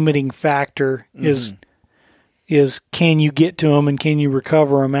most limiting factor is is can you get to them and can you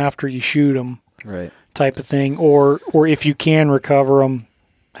recover them after you shoot them, Right. type of thing, or if you can recover them,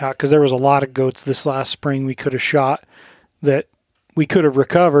 because there was a lot of goats this last spring we could have shot that we could have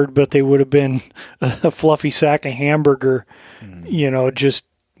recovered, but they would have been a fluffy sack of hamburger, just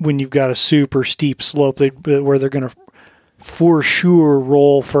when you've got a super steep slope where they're going to for sure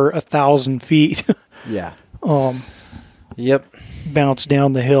roll for 1,000 feet. Yeah. Yep. Bounce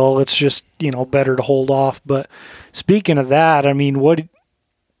down the hill. It's just, better to hold off. But speaking of that, I mean,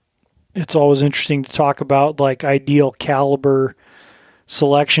 it's always interesting to talk about like ideal caliber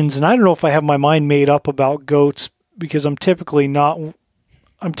selections. And I don't know if I have my mind made up about goats because I'm typically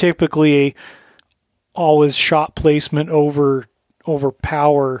always shot placement over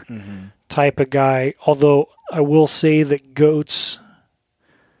power type of guy. Although I will say that goats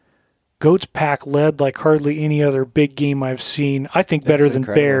pack lead like hardly any other big game I've seen. I think better than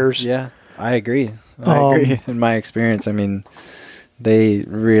bears. Yeah, I agree. I agree. In my experience, I mean, they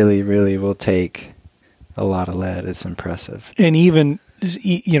really, really will take a lot of lead. It's impressive. And even,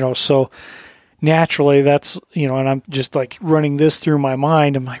 so naturally that's, and I'm just like running this through my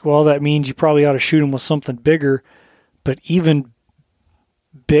mind. I'm like, well, that means you probably ought to shoot them with something bigger. But even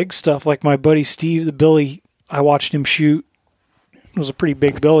big stuff like my buddy Steve, the Billy, I watched him shoot. It was a pretty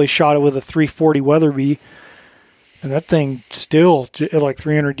big bill. He shot it with a 340 Weatherby, and that thing still, at like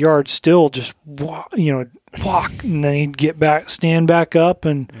 300 yards, still just, walk, and then he'd get back, stand back up,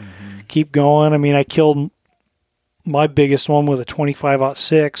 and keep going. I mean, I killed my biggest one with a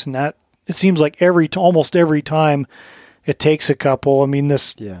 25-06, and that, it seems like almost every time it takes a couple. I mean,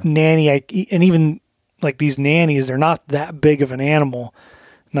 this nanny, and even like these nannies, they're not that big of an animal.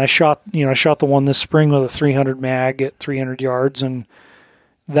 And I shot the one this spring with a 300 mag at 300 yards, and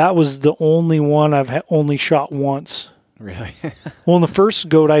that was the only one I've only shot once. Really? Well, in the first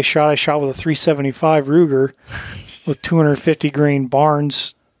goat I shot with a 375 Ruger with 250 grain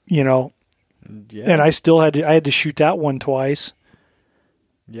Barnes, and I still had to shoot that one twice.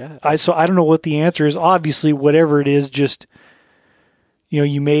 Yeah. So I don't know what the answer is. Obviously, whatever it is, just,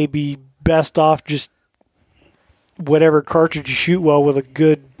 you may be best off just whatever cartridge you shoot well with a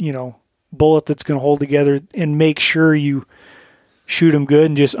good, bullet that's going to hold together, and make sure you shoot them good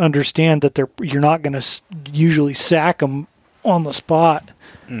and just understand that you're not going to usually sack them on the spot.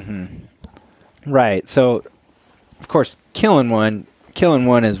 Mm-hmm. Right. So, of course, killing one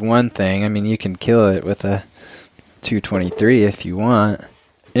is one thing. I mean, you can kill it with a 223 if you want,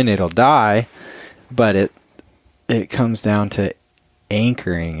 and it'll die, but it comes down to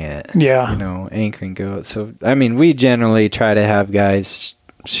anchoring it. Yeah. Anchoring goats. So, I mean, we generally try to have guys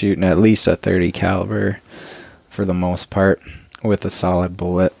shooting at least a 30 caliber for the most part with a solid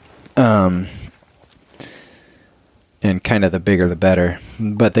bullet. And kind of the bigger the better.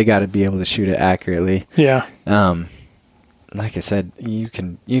 But they got to be able to shoot it accurately. Yeah. Like I said, you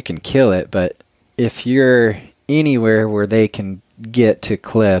can kill it, but if you're anywhere where they can get to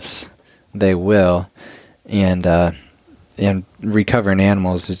cliffs, they will. And recovering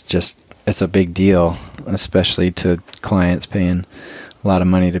animals is it's a big deal, especially to clients paying a lot of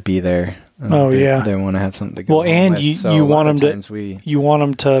money to be there. They want to have something to go. Well, and you want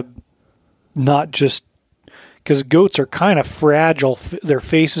them to not just, because goats are kind of fragile. Their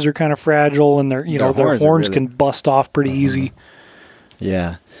faces are kind of fragile, and their horns can bust off pretty easy.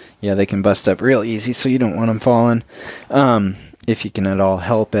 Yeah, they can bust up real easy. So you don't want them falling, if you can at all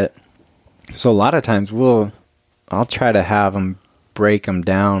help it. So a lot of times I'll try to have them break them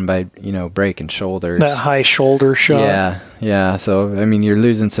down by, breaking shoulders. That high shoulder shot. Yeah. So, I mean, you're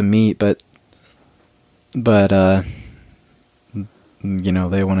losing some meat, but they want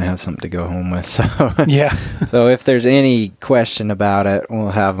to have something to go home with. So, yeah. So if there's any question about it,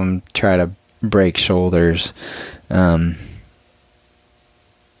 we'll have them try to break shoulders. And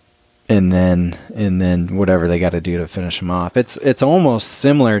then whatever they got to do to finish them off. It's almost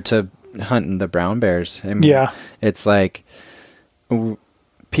similar to hunting the brown bears. I mean, it's like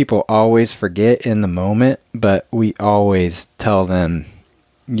people always forget in the moment, but we always tell them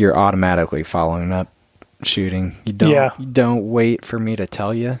you're automatically following up shooting. You don't wait for me to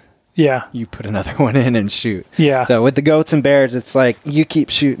tell you. Yeah. You put another one in and shoot. Yeah. So with the goats and bears, it's like you keep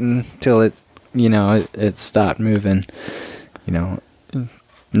shooting till it stopped moving.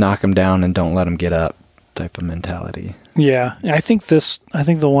 Knock them down and don't let them get up type of mentality. Yeah, I think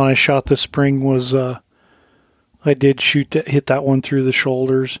the one I shot this spring was I did hit that one through the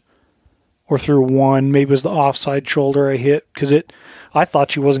shoulders, or through one. Maybe it was the offside shoulder I hit, because I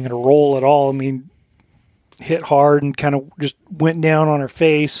thought she wasn't going to roll at all. I mean, hit hard and kind of just went down on her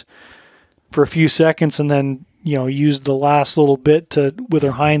face for a few seconds, and then used the last little bit to, with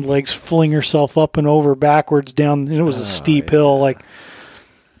her hind legs, fling herself up and over backwards down. And it was a steep hill, like,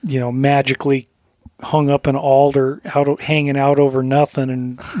 magically hung up an alder hanging out over nothing.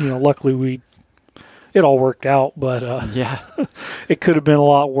 And, luckily it all worked out, but it could have been a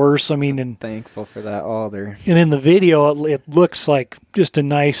lot worse. I mean, and thankful for that alder. And in the video, it looks like just a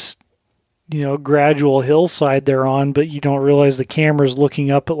nice, gradual hillside they're on, but you don't realize the camera's looking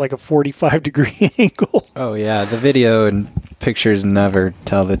up at like a 45-degree angle. Oh yeah, the video and pictures never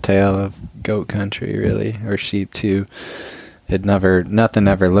tell the tale of goat country, really, or sheep too. Nothing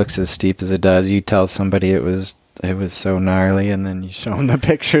ever looks as steep as it does. You tell somebody it was so gnarly, and then you show them the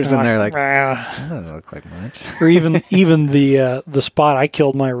pictures, and they're like, that doesn't look like much. Or even the spot I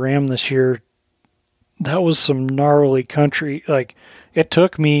killed my ram this year, that was some gnarly country. Like, it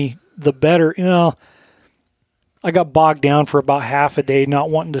took me I got bogged down for about half a day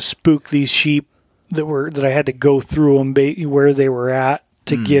not wanting to spook these sheep that I had to go through them where they were at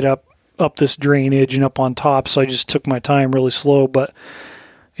to get up this drainage and up on top. So I just took my time really slow, but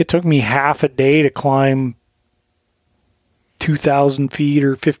it took me half a day to climb 2,000 feet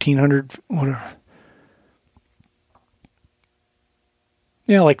or 1,500, whatever.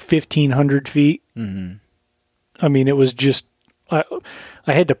 Yeah, like 1,500 feet. Mm-hmm. I mean, it was just, I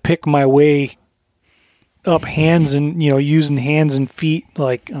had to pick my way up hands and, using hands and feet.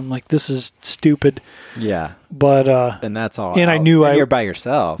 Like, I'm like, this is stupid. Yeah. But, and that's all. And I knew you're by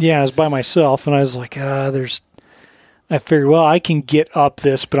yourself. Yeah, I was by myself, and I was like, I figured, well, I can get up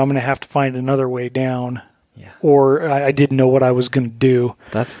this, but I'm going to have to find another way down. Yeah. Or I didn't know what I was going to do.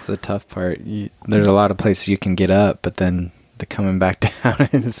 That's the tough part. There's a lot of places you can get up, but then the coming back down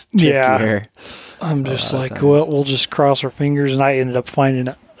is trickier. Yeah. I'm just like, well, we'll just cross our fingers, and I ended up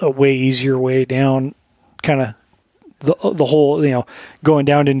finding a way easier way down, kind of the whole, going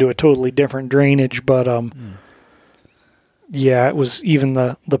down into a totally different drainage. But yeah, it was even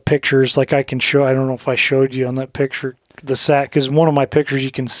the pictures. Like, I can show. I don't know if I showed you on that picture because one of my pictures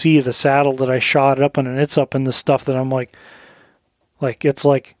you can see the saddle that I shot up in, and it's up in the stuff that I'm like it's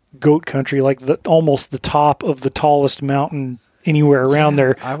like goat country, like almost the top of the tallest mountain anywhere around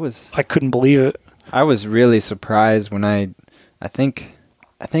there. I couldn't believe it. I was really surprised when I think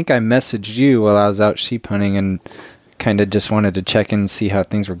I messaged you while I was out sheep hunting and kind of just wanted to check in and see how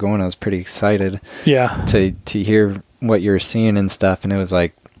things were going. I was pretty excited to hear what you were seeing and stuff, and it was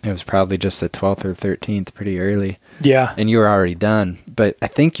probably just the 12th or 13th, pretty early. Yeah. And you were already done. But I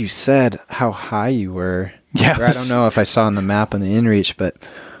think you said how high you were. Yeah. I don't know if I saw on the map on the inReach, but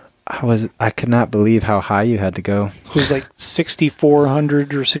I could not believe how high you had to go. It was like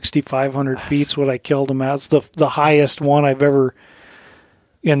 6,400 or 6,500 feet is what I killed him at. It's the highest one I've ever,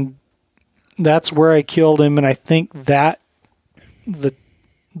 and that's where I killed him. And I think that the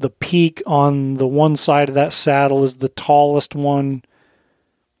peak on the one side of that saddle is the tallest one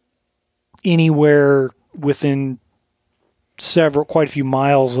anywhere within quite a few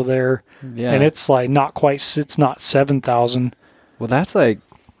miles of there. Yeah. And it's like it's not 7,000. Well, that's like,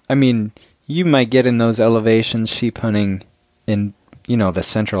 I mean, you might get in those elevations sheep hunting in, the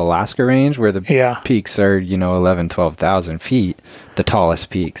central Alaska range where the peaks are, 11, 12,000 feet, the tallest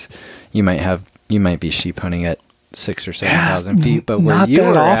peaks. You might be sheep hunting at 6,000 or 7,000 feet, but where you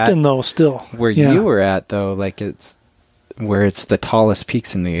were often though, still where you were at though, like it's the tallest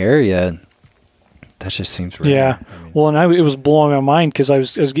peaks in the area. That just seems rare. Yeah. I mean, well, and it was blowing my mind because I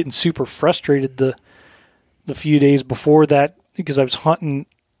was getting super frustrated the few days before that because I was hunting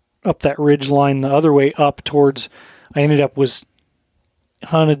up that ridge line the other way up towards. I ended up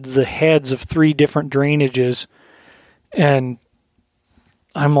hunted the heads of 3 different drainages, and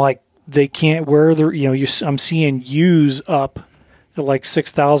I'm like, they can't. Where I'm seeing ewes up at like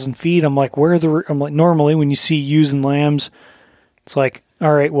 6,000 feet. I'm like, I'm like, normally when you see ewes and lambs, it's like,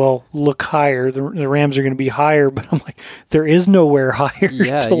 all right, well, look higher. The rams are going to be higher, but I'm like, there is nowhere higher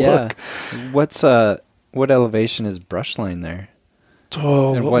to look. What elevation is Brushline there?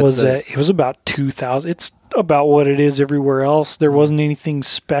 Oh, what was it? It was about 2,000. It's about what it is everywhere else. There wasn't anything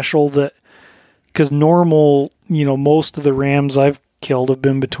special because normal, most of the rams I've killed have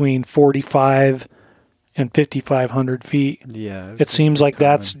been between 45 and 5,500 feet. Yeah. It seems like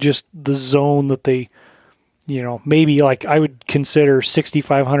that's just the zone that they, maybe like I would consider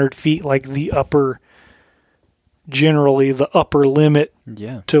 6,500 feet like generally the upper limit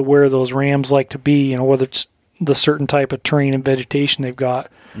to where those rams like to be, whether it's the certain type of terrain and vegetation they've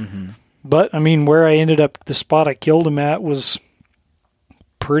got. Mm-hmm. But, I mean, where I ended up, the spot I killed him at was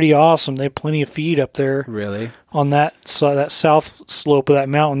pretty awesome. They had plenty of feed up there. Really? On that south slope of that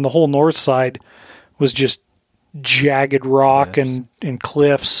mountain. The whole north side was just jagged rock and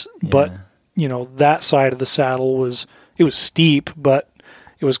cliffs. Yeah. But that side of the saddle it was steep, but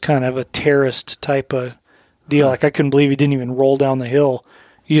it was kind of a terraced type of deal. Like, I couldn't believe he didn't even roll down the hill.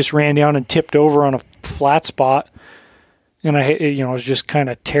 He just ran down and tipped over on a flat spot. And it was just kind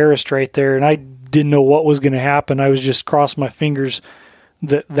of terraced right there. And I didn't know what was going to happen. I was just crossing my fingers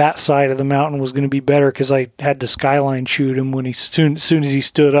that side of the mountain was going to be better, because I had to skyline shoot him when soon as he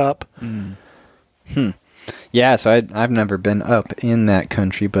stood up. Yeah, so I've never been up in that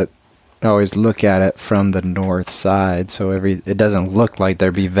country, but I always look at it from the north side, so it doesn't look like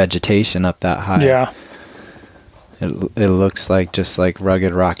there'd be vegetation up that high. Yeah. It looks like just like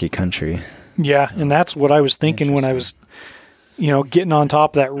rugged, rocky country. Yeah, and that's what I was thinking when I was, getting on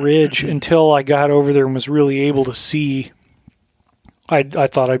top of that ridge until I got over there and was really able to see. I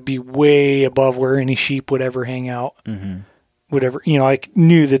thought I'd be way above where any sheep would ever hang out. Mm-hmm. Whatever, I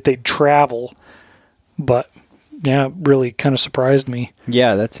knew that they'd travel, but yeah, it really kind of surprised me.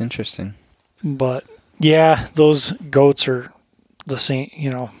 Yeah, that's interesting. But yeah, those goats are the same,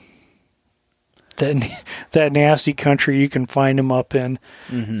 that nasty country you can find them up in.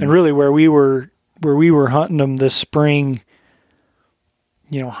 Mm-hmm. And really where we were hunting them this spring,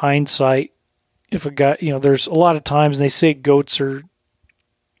 hindsight, if a guy, there's a lot of times they say goats are,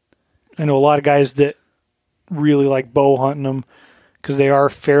 I know a lot of guys that really like bow hunting them because they are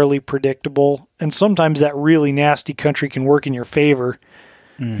fairly predictable. And sometimes that really nasty country can work in your favor.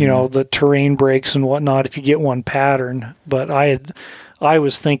 Mm-hmm. The terrain breaks and whatnot if you get one pattern. But I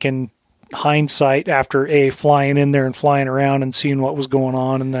was thinking hindsight after flying in there and flying around and seeing what was going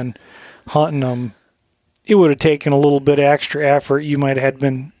on and then hunting them, it would have taken a little bit of extra effort. You might have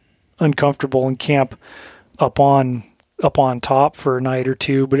been uncomfortable in camp up on top for a night or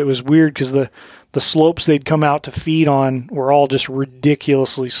two, but it was weird because the slopes they'd come out to feed on were all just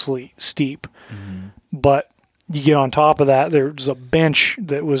ridiculously steep. Mm-hmm. But you get on top of that, there was a bench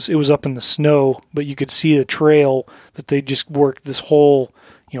it was up in the snow, but you could see the trail that they just worked this whole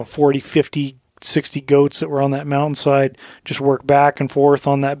 40, 50, 60 goats that were on that mountainside, just work back and forth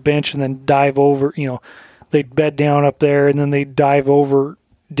on that bench and then dive over, they'd bed down up there and then they'd dive over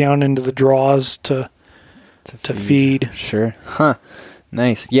down into the draws to feed. Sure. Huh.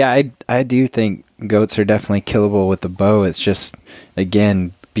 Nice. Yeah, I do think goats are definitely killable with the bow. It's just,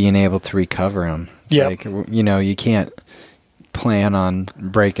 again, being able to recover them. It's like, you can't plan on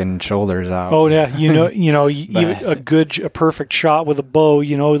breaking shoulders out. Oh yeah, even a perfect shot with a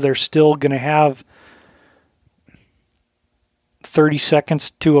bow, they're still going to have 30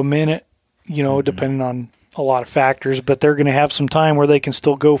 seconds to a minute, mm-hmm. depending on a lot of factors, but they're going to have some time where they can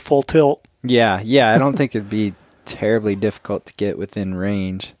still go full tilt. Yeah, I don't think it'd be terribly difficult to get within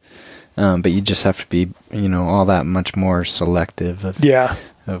range, but you just have to be, all that much more selective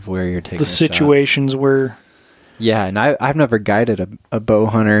of where you're taking the situations where. Yeah, and I've never guided a bow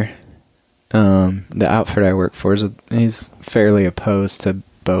hunter. The outfit I work for he's fairly opposed to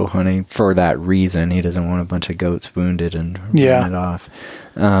bow hunting for that reason. He doesn't want a bunch of goats wounded and run it off.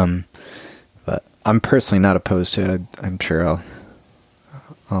 But I'm personally not opposed to it. I'm sure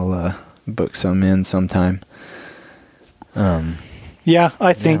I'll book some in sometime.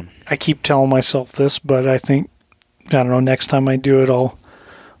 I think I keep telling myself this, but I think, I don't know, next time I do it, I'll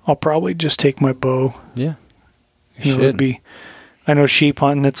probably just take my bow. Yeah. It'd be, I know sheep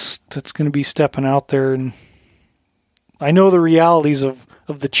hunting, it's going to be stepping out there, and I know the realities of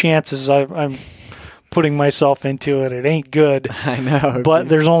the chances I'm putting myself into it. It ain't good. I know. But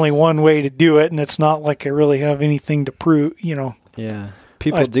there's only one way to do it, and it's not like I really have anything to prove, Yeah.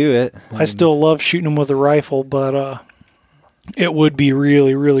 People do it. I still love shooting them with a rifle, but it would be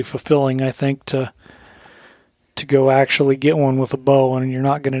really, really fulfilling, I think, to go actually get one with a bow,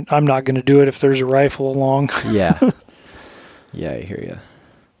 and I'm not gonna do it if there's a rifle along. Yeah, I hear you.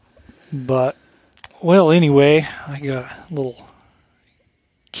 But anyway, I got a little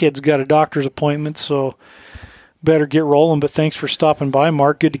kid's got a doctor's appointment, so better get rolling. But thanks for stopping by,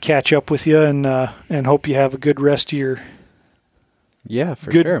 Mark. Good to catch up with you, and hope you have a good rest of your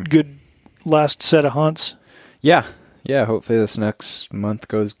sure. Good last set of hunts. Yeah. Hopefully this next month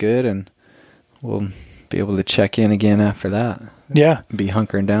goes good, and we'll be able to check in again after that. Yeah. Be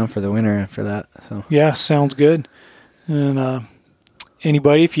hunkering down for the winter after that. So. Yeah, sounds good. And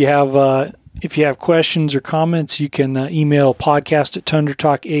anybody, if you have questions or comments, you can email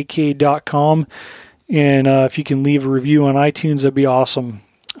podcast@tundratalkak.com. And if you can leave a review on iTunes, that'd be awesome.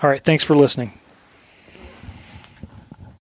 All right. Thanks for listening.